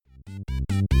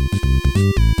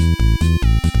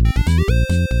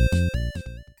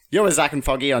You're with Zach and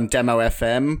Foggy on Demo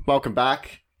FM. Welcome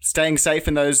back. Staying safe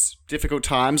in those difficult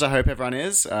times. I hope everyone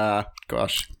is.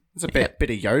 Gosh, it's a bit of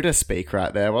Yoda speak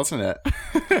right there, wasn't it?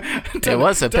 It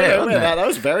was a bit, wasn't it? That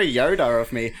was very Yoda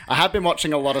of me. I have been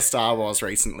watching a lot of Star Wars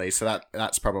recently, so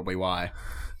that's probably why.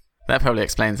 That probably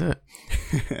explains it.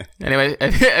 Anyway,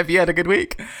 have you had a good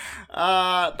week?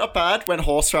 Not bad. Went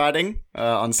horse riding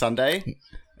on Sunday.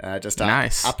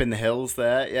 Nice. Up in the hills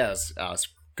there. Yeah, it was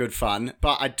good fun.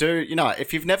 But I do,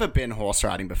 if you've never been horse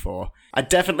riding before, I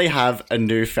definitely have a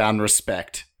newfound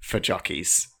respect for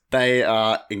jockeys. They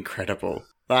are incredible.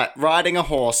 Like, riding a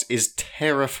horse is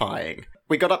terrifying.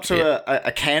 We got up to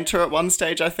a canter at one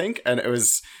stage, I think, and it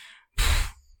was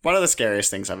one of the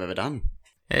scariest things I've ever done.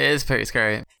 It is pretty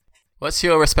scary. What's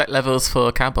your respect levels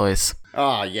for cowboys?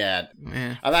 Oh yeah.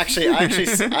 I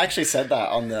actually said that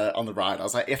on the ride. I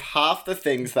was like, if half the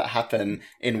things that happen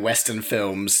in Western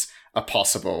films are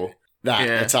possible,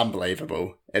 it's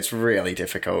unbelievable. It's really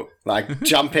difficult. Like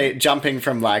jumping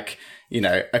from like,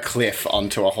 a cliff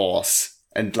onto a horse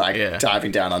and like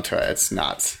diving down onto it. It's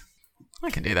nuts. I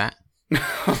can do that.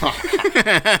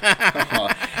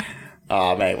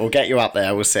 Oh mate, we'll get you up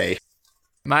there. We'll see.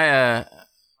 My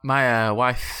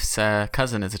wife's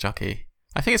cousin is a jockey.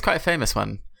 I think it's quite a famous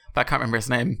one, but I can't remember his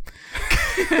name.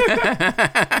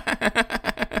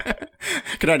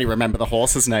 Can only remember the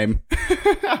horse's name.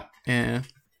 Yeah.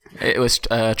 It was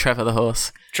Trevor the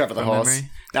horse. Trevor the horse. Memory.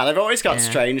 Now, they've always got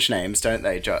strange names, don't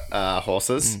they,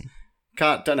 horses?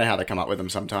 Don't know how they come up with them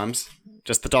sometimes.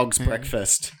 Just the dog's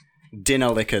breakfast. Dinner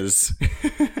lickers.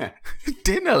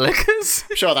 Dinner lickers?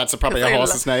 I'm sure that's probably a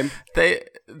horse's name.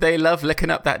 They love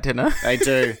licking up that dinner. They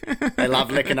do. They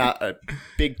love licking up a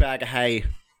big bag of hay.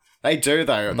 They do,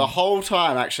 though. The whole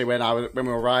time, actually, when we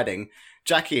were riding,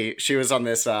 Jackie, she was on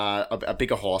this a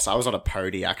bigger horse. I was on a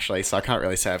pony, actually, so I can't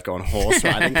really say I've gone horse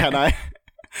riding, can I?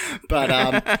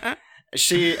 But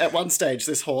she, at one stage,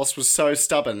 this horse was so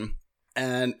stubborn,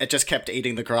 and it just kept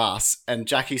eating the grass. And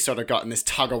Jackie sort of got in this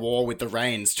tug of war with the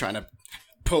reins, trying to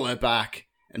pull her back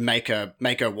and make her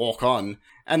walk on.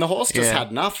 And the horse just had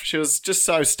enough. She was just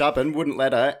so stubborn, wouldn't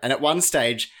let her. And at one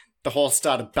stage, the horse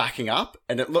started backing up,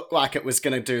 and it looked like it was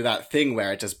going to do that thing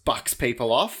where it just bucks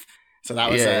people off. So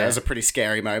that was a pretty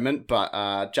scary moment.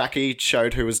 But Jackie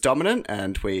showed who was dominant,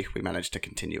 and we managed to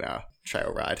continue our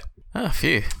trail ride. Oh,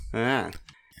 phew. Yeah.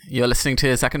 You're listening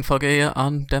to Zach and Foggy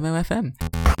on Demo FM.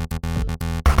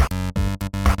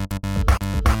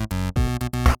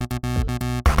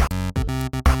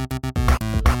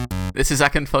 This is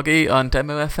Zach and Foggy on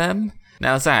Demo FM.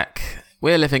 Now, Zach,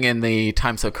 we're living in the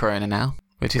times of Corona now,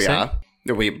 would you say?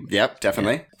 Yep,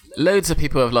 definitely. Yeah. Loads of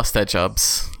people have lost their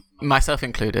jobs, myself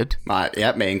included.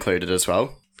 Me included as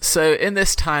well. So in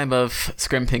this time of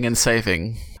scrimping and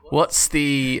saving, what's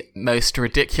the most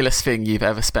ridiculous thing you've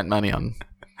ever spent money on?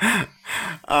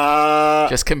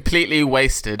 Just completely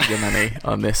wasted your money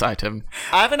on this item.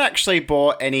 I haven't actually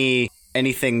bought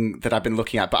anything that I've been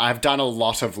looking at, but I've done a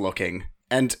lot of looking.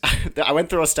 And I went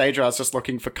through a stage where I was just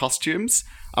looking for costumes.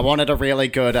 I wanted a really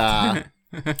good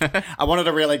Obi-Wan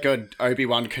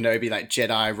Kenobi, like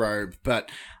Jedi robe, but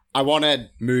I wanted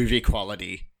movie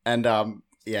quality. And Oh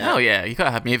yeah, you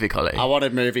gotta have movie quality. I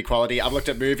wanted movie quality. I've looked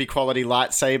at movie quality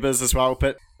lightsabers as well,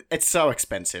 but it's so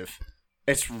expensive.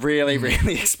 It's really,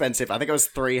 really expensive. I think it was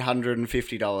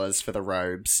 $350 for the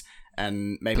robes,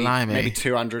 and maybe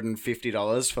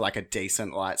 $250 for like a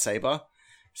decent lightsaber.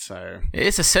 So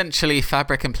it's essentially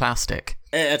fabric and plastic.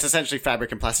 It's essentially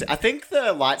fabric and plastic. I think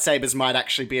the lightsabers might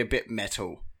actually be a bit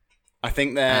metal. I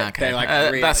think they're like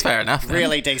really, that's fair enough. Then.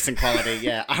 Really decent quality.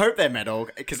 Yeah, I hope they're metal,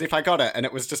 because if I got it and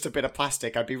it was just a bit of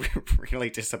plastic, I'd be really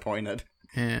disappointed.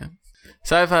 Yeah.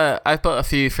 So I've bought a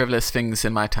few frivolous things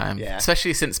in my time,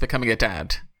 especially since becoming a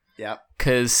dad. Yeah.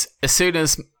 Because as soon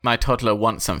as my toddler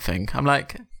wants something, I'm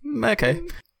like, okay.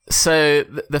 So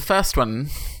the first one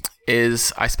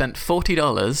is I spent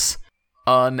 $40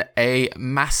 on a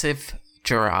massive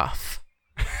giraffe.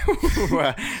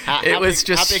 It was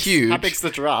just huge. How big's the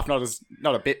giraffe? Not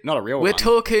a real one. We're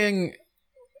talking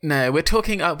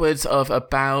upwards of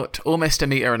about almost 1.5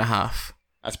 meters.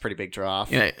 That's a pretty big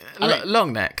giraffe.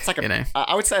 Long neck. It's like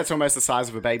I would say it's almost the size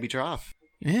of a baby giraffe.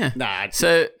 Yeah. Nah.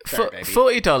 So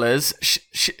 $40.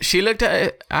 She looked at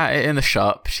it in the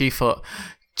shop. She thought,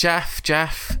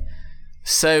 Jaff.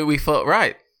 So we thought,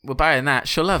 right, we're buying that.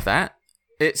 She'll love that.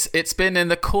 It's been in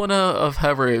the corner of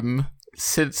her room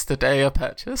since the day of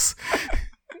purchase.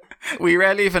 We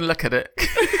rarely even look at it.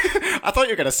 I thought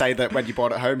you were going to say that when you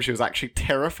brought it home, she was actually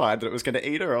terrified that it was going to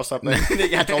eat her or something.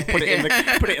 You had to put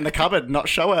it in the cupboard, not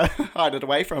show her, hide it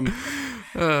away from.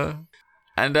 And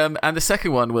the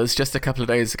second one was just a couple of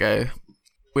days ago.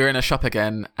 we're in a shop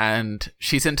again, and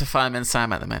she's into Fireman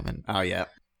Sam at the moment. Oh, yeah.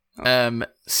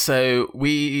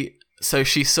 So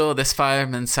she saw this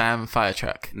Fireman Sam fire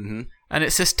truck, Mm-hmm. and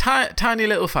it's this tiny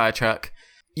little fire truck.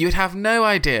 You'd have no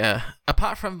idea,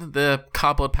 apart from the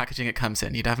cardboard packaging it comes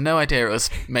in, you'd have no idea it was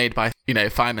made by,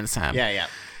 Fireman Sam. Yeah.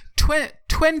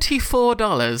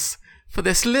 $24 for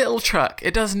this little truck.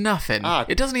 It does nothing.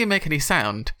 It doesn't even make any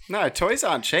sound. No, toys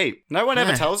aren't cheap. No one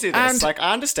ever tells you this. And-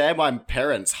 I understand why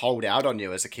parents hold out on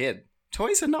you as a kid.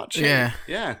 Toys are not cheap.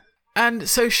 Yeah. And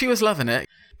so she was loving it.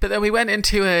 But then we went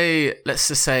into let's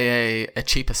just say a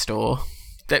cheaper store.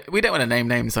 We don't want to name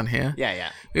names on here.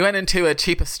 Yeah. We went into a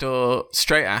cheaper store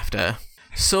straight after,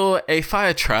 saw a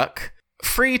fire truck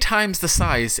 3 times the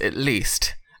size at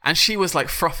least, and she was like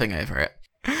frothing over it.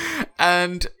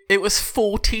 And it was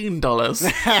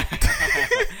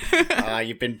 $14.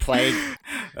 You've been played.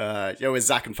 You're with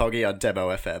Zach and Foggy on Demo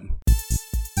FM.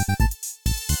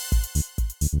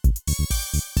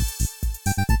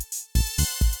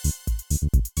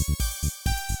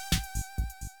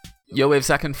 You're with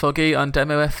Zach and Foggy on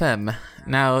Demo FM.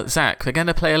 Now, Zach, we're going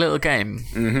to play a little game.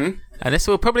 Mm-hmm. And this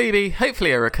will probably be,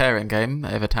 hopefully, a recurring game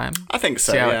over time. I think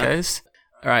so, See how it goes.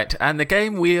 All right, and the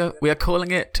game, we are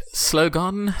calling it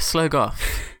Slogan,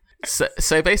 Slog-off.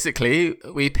 So basically,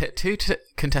 we pit 2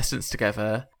 contestants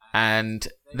together, and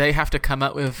they have to come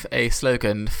up with a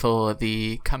slogan for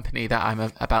the company that I'm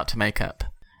about to make up.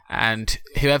 And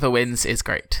whoever wins is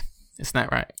great. Isn't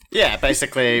that right? Yeah,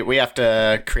 basically, we have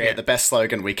to create the best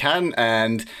slogan we can,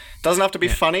 and it doesn't have to be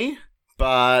funny,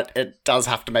 but it does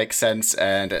have to make sense,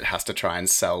 and it has to try and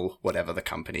sell whatever the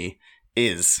company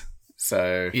is.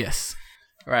 So Yes.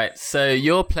 Right, so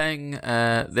you're playing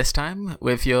this time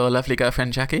with your lovely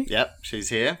girlfriend, Jackie? Yep, she's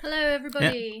here. Hello,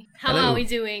 everybody. Yep. How Hello. are we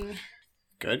doing?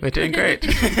 Good. We're doing great.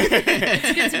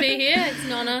 It's good to be here. It's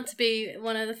an honour to be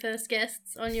one of the first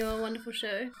guests on your wonderful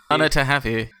show. Honour to have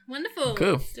you. Wonderful.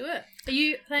 Cool. Let's do it. Are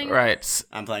you playing? Right.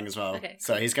 I'm playing as well. Okay,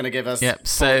 So he's going to give us. Yep, Paul's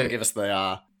so- gonna give us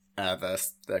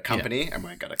the company, and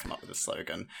we're going to come up with a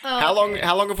slogan. Oh, How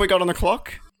long have we got on the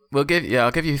clock? I'll give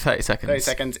you 30 seconds. 30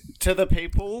 seconds. To the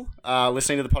people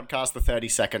listening to the podcast, the 30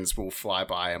 seconds will fly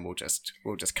by, and we'll just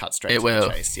cut straight to the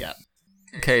chase. Yeah,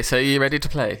 Okay, so are you ready to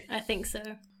play? I think so.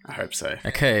 I hope so.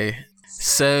 Okay.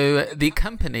 So the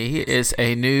company is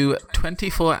a new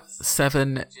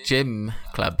 24/7 gym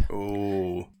club,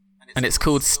 Ooh, and it's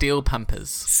called Steel Pumpers.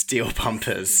 steel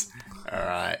pumpers. All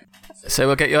right. So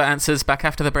we'll get your answers back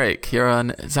after the break. You're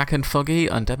on Zach and Foggy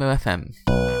on Demo FM.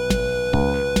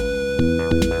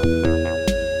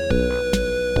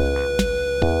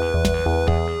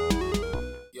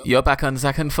 You're back on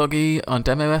Zach and Foggy on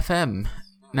Demo FM.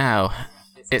 Now,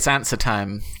 it's answer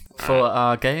time for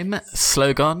our game,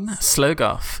 Slogan,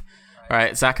 Slog-off. All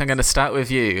right, Zach, I'm going to start with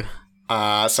you.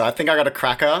 So I think I got a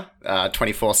cracker,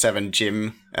 24/7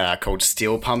 gym called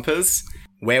Steel Pumpers,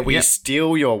 where we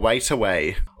steal your weight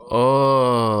away.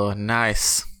 Oh,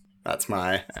 nice. That's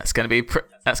my. That's going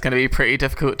to be pretty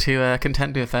difficult to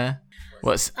contend with there.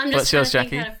 What's I'm just yours, trying to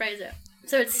Jackie? think how to phrase it.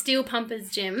 So it's Steel Pumpers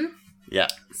Gym. Yeah.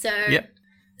 So Yep.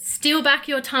 steal back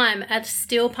your time at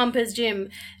Steel Pumpers Gym.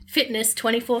 Fitness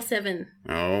 24/7.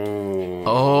 Oh.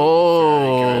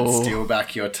 Oh. Good. Steal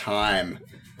back your time.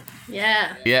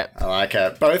 Yeah. Yep. I like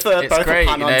it. Both are great, a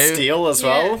pun on steel as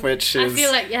well, which is. I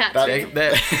feel like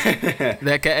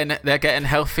They're getting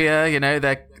healthier.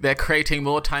 They're creating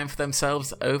more time for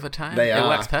themselves over time. They It are.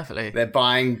 works perfectly. They're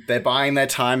buying their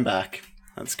time back.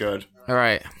 That's good. All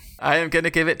right, I am going to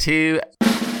give it to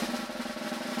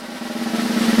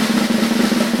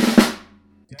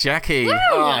Jackie.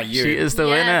 Oh, She is the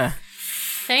Yes. winner.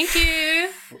 Thank you.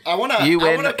 You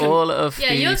win all of Yeah,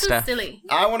 the yours is stuff. silly.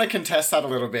 I want to contest that a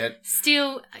little bit.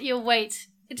 Steal your weight.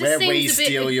 It just Where seems we a bit.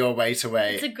 steal your weight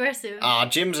away. It's aggressive.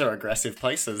 Gyms are aggressive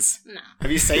places. Nah.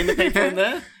 Have you seen the people in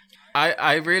there?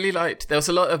 I really liked. There was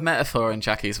a lot of metaphor in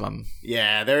Jackie's one.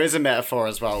 Yeah, there is a metaphor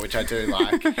as well, which I do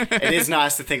like. It is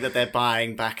nice to think that they're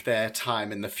buying back their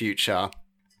time in the future.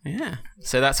 Yeah,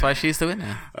 so that's why she's the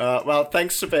winner. Well,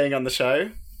 thanks for being on the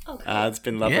show. Okay. It's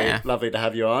been lovely, Yeah. lovely to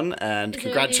have you on, and Is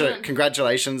there anyone?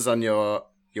 congratulations on your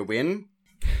win.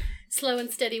 Slow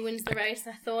and steady wins the race.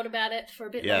 I thought about it for a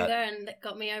bit Yeah. longer, and that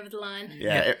got me over the line.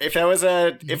 Yeah, if there was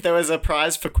a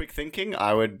prize for quick thinking,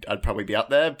 I'd probably be up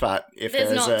there. But if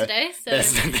There's not today, so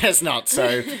there's not.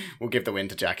 So we'll give the win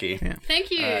to Jackie. Yeah. thank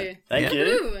you. Thank you.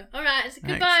 Ooh, all right.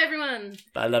 Goodbye, everyone.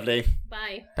 Bye, lovely.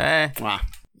 Bye. Bye. Mwah.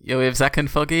 You're with Zach and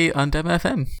Foggy on Demo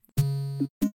FM.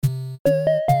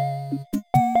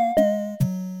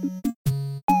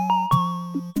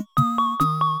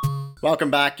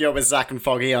 Welcome back. You're with Zach and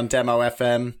Foggy on Demo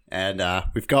FM, and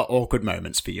we've got awkward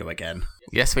moments for you again.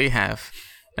 Yes, we have.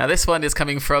 Now this one is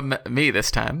coming from me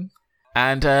this time.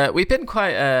 And we've been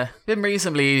been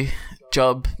reasonably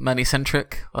job money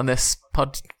centric on this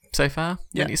pod so far,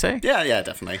 wouldn't you say? Yeah,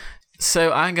 definitely.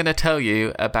 So I'm going to tell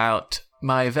you about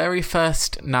my very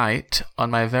first night on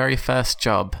my very first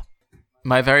job.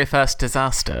 My very first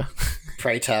disaster.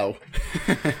 Pray tell.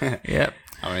 Yep.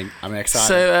 I'm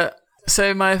excited.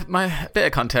 So my bit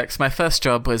of context, my first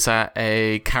job was at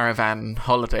a caravan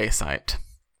holiday site.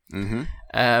 Mm-hmm.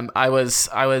 I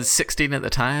was 16 at the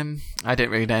time. I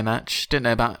didn't really know much. Didn't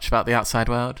know much about the outside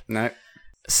world. No.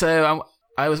 So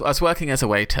I was working as a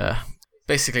waiter.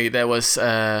 Basically, there was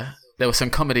some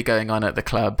comedy going on at the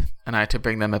club, and I had to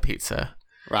bring them a pizza.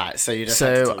 Right, so you just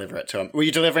had to deliver it to them. Were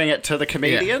you delivering it to the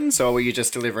comedians, or were you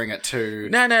just delivering it to...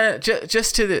 No,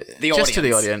 just to the audience? Just to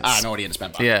the audience. Ah, an audience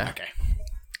member. Yeah. Okay.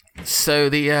 So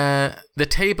the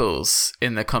tables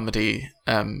in the comedy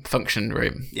function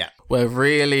room were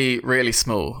really, really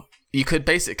small. You could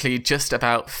basically just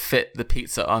about fit the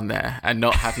pizza on there and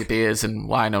not have your beers and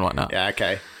wine and whatnot. Yeah,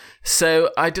 okay.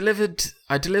 So I delivered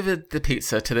the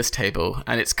pizza to this table,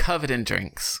 and it's covered in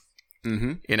drinks.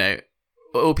 Mm-hmm. You know,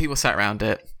 all people sat around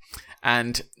it,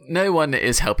 and no one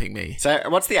is helping me. So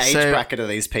what's the age bracket of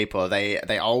these people? Are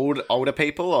they older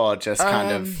people, or just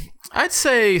kind of... I'd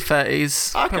say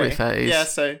 30s, probably 30s. Yeah,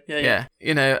 so yeah.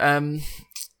 You know,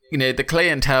 the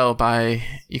clientele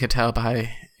you could tell by,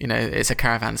 it's a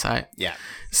caravan site. Yeah.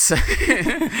 So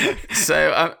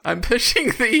I'm pushing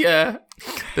the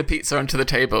pizza onto the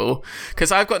table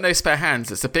because I've got no spare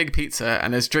hands. It's a big pizza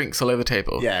and there's drinks all over the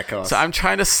table. Yeah, of course. So I'm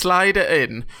trying to slide it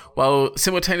in while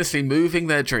simultaneously moving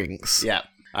their drinks. Yeah,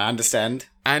 I understand.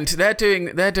 And they're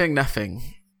doing nothing.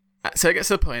 So it gets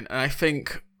to the point, and I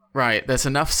think, right, there's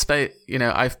enough space.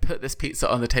 I've put this pizza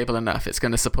on the table enough. It's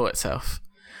going to support itself.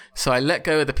 So I let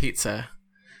go of the pizza,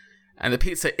 and the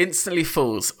pizza instantly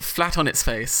falls flat on its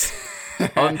face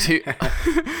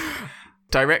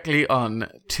directly on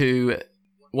to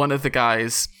one of the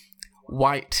guys'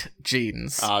 white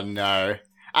jeans. Oh no.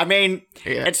 I mean,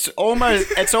 it's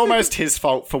almost his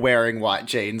fault for wearing white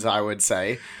jeans, I would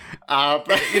say. That's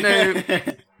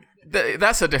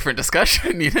a different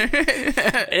discussion,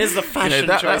 It is the fashion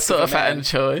choice. That sort of fashion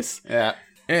choice. Yeah.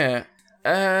 Yeah.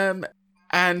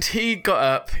 And he got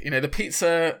up, the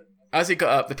pizza, as he got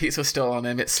up, the pizza was still on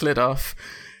him, it slid off,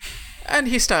 and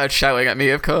he started shouting at me,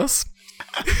 of course.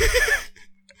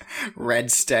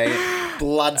 Red stain,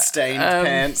 blood-stained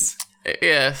pants.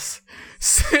 Yes.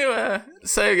 So,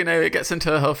 it gets into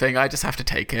the whole thing. I just have to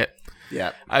take it.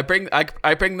 Yeah. I bring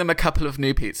them a couple of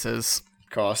new pizzas.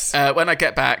 Of course. When I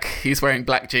get back, he's wearing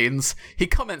black jeans. He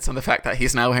comments on the fact that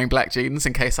he's now wearing black jeans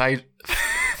in case I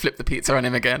flip the pizza on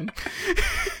him again.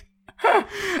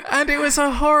 And it was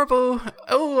a horrible,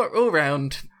 all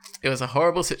round. It was a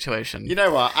horrible situation. You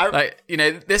know what?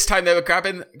 This time they were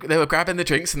grabbing the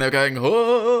drinks and they were going,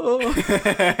 oh.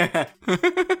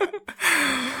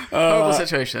 Horrible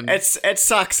situation. It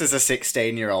sucks as a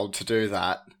 16-year-old to do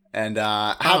that, and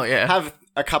have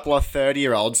a couple of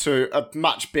 30-year-olds who are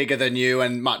much bigger than you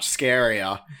and much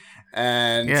scarier,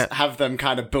 and have them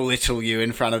kind of belittle you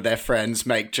in front of their friends,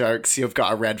 make jokes. You've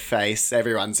got a red face.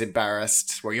 Everyone's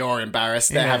embarrassed. Well, you're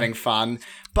embarrassed. They're having fun.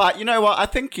 But you know what? I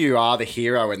think you are the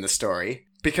hero in the story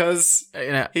because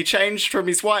he changed from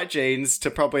his white jeans to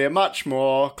probably a much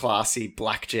more classy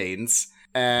black jeans.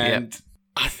 And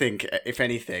I think, if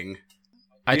anything,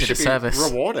 I did a service.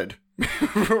 Rewarded.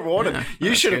 Rewarded.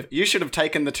 Yeah, you should have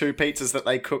taken the 2 pizzas that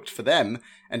they cooked for them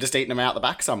and just eaten them out the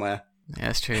back somewhere. Yeah,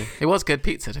 that's true. It was good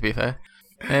pizza, to be fair.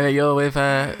 Anyway, you're with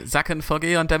Zach and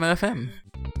Foggy on Demo FM.